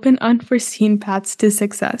 can open unforeseen paths to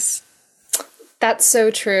success. That's so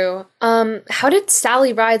true. How did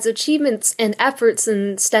Sally Ride's achievements and efforts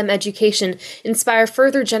in STEM education inspire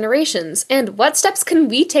further generations? And what steps can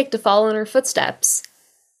we take to follow in her footsteps?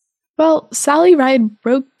 Well, Sally Ride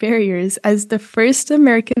broke barriers as the first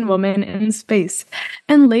American woman in space,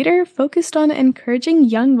 and later focused on encouraging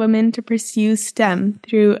young women to pursue STEM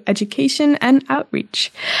through education and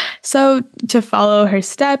outreach. So, to follow her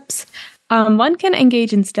steps, one can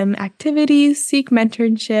engage in STEM activities, seek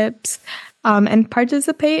mentorships, and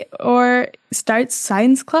participate or start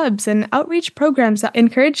science clubs and outreach programs that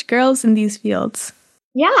encourage girls in these fields.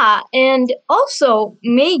 Yeah, and also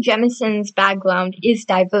Mae Jemison's background is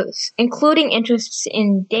diverse, including interests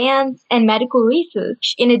in dance and medical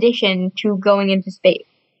research, in addition to going into space.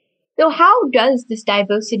 So how does this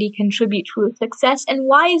diversity contribute to her success, and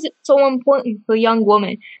why is it so important for young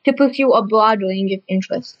women to pursue a broad range of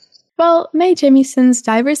interests? Well, Mae Jemison's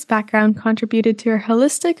diverse background contributed to her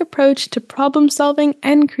holistic approach to problem solving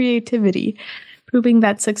and creativity, proving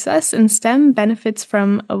that success in STEM benefits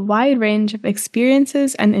from a wide range of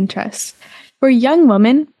experiences and interests. For young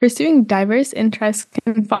women, pursuing diverse interests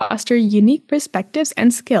can foster unique perspectives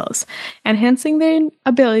and skills, enhancing their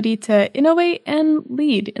ability to innovate and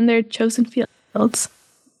lead in their chosen fields.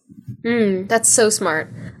 That's so smart.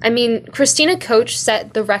 I mean, Christina Koch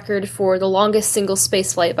set the record for the longest single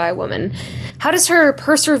spaceflight by a woman. How does her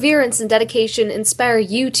perseverance and dedication inspire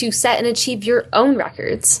you to set and achieve your own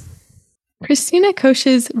records? Christina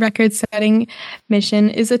Koch's record-setting mission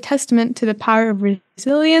is a testament to the power of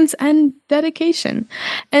resilience and dedication,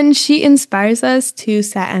 and she inspires us to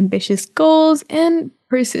set ambitious goals and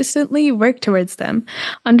persistently work towards them,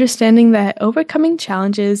 understanding that overcoming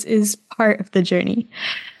challenges is part of the journey.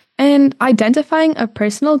 And identifying a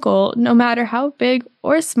personal goal, no matter how big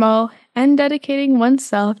or small, and dedicating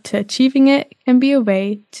oneself to achieving it can be a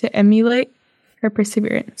way to emulate her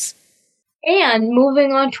perseverance. And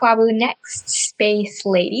moving on to our next space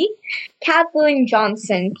lady, Katherine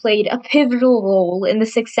Johnson played a pivotal role in the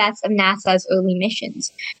success of NASA's early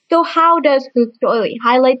missions. So how does her story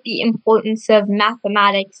highlight the importance of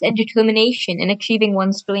mathematics and determination in achieving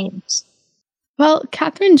one's dreams? Well,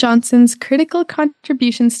 Katherine Johnson's critical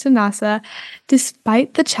contributions to NASA,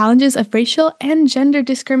 despite the challenges of racial and gender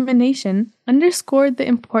discrimination, underscored the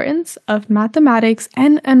importance of mathematics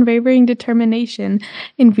and unwavering determination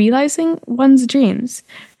in realizing one's dreams.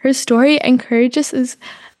 Her story encourages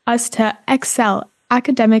us to excel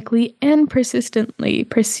academically and persistently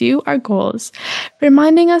pursue our goals,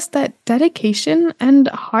 reminding us that dedication and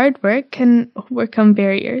hard work can overcome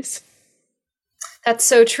barriers. That's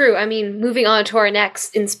so true. I mean, moving on to our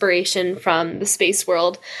next inspiration from the space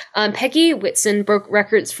world, Peggy Whitson broke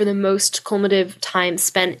records for the most cumulative time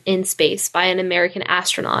spent in space by an American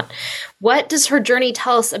astronaut. What does her journey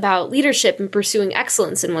tell us about leadership and pursuing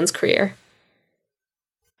excellence in one's career?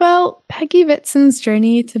 Well, Peggy Whitson's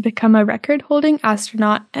journey to become a record-holding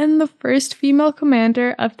astronaut and the first female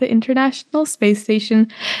commander of the International Space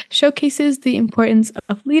Station showcases the importance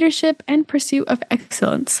of leadership and pursuit of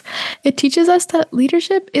excellence. It teaches us that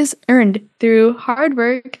leadership is earned through hard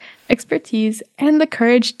work, expertise, and the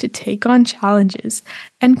courage to take on challenges,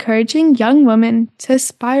 encouraging young women to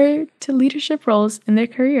aspire to leadership roles in their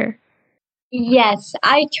career. Yes,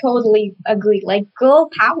 I totally agree. Like, girl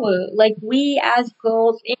power. Like, we as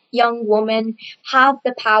girls and young women have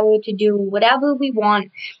the power to do whatever we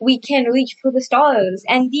want. We can reach for the stars.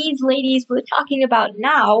 And these ladies we're talking about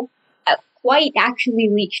now quite actually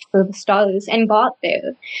reached for the stars and got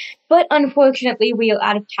there. But unfortunately, we are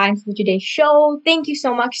out of time for today's show. Thank you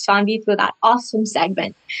so much, Sanvi, for that awesome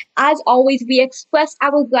segment. As always, we express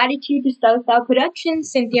our gratitude to Star Style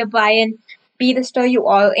Productions, Cynthia Bryan, Be the Star You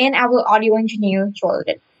Are, and our audio engineer,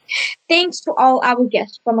 Jordan. Thanks to all our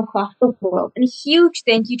guests from across the world, and a huge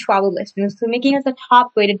thank you to our listeners for making us a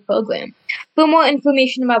top-rated program. For more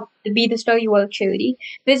information about the Be the Star You Are charity,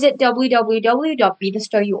 visit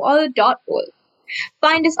www.bethestaryouare.org.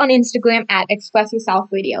 Find us on Instagram at Express Yourself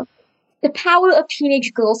Radio. The power of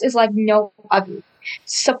teenage girls is like no other.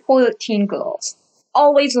 Support teen girls.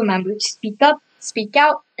 Always remember to speak up, speak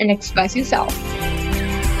out, and express yourself.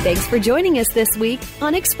 Thanks for joining us this week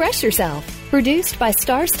on Express Yourself, produced by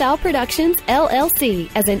Star Style Productions, LLC,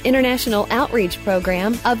 as an international outreach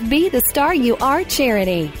program of Be the Star You Are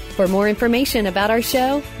charity. For more information about our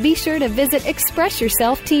show, be sure to visit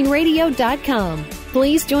ExpressYourselfTeenRadio.com.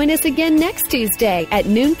 Please join us again next Tuesday at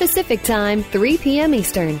noon Pacific Time, 3 p.m.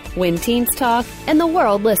 Eastern, when teens talk and the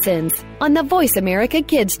world listens, on the Voice America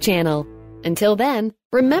Kids channel. Until then,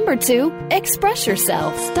 remember to express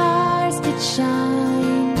yourself. Stars that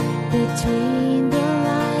shine between the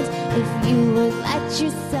lines, if you would let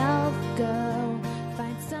yourself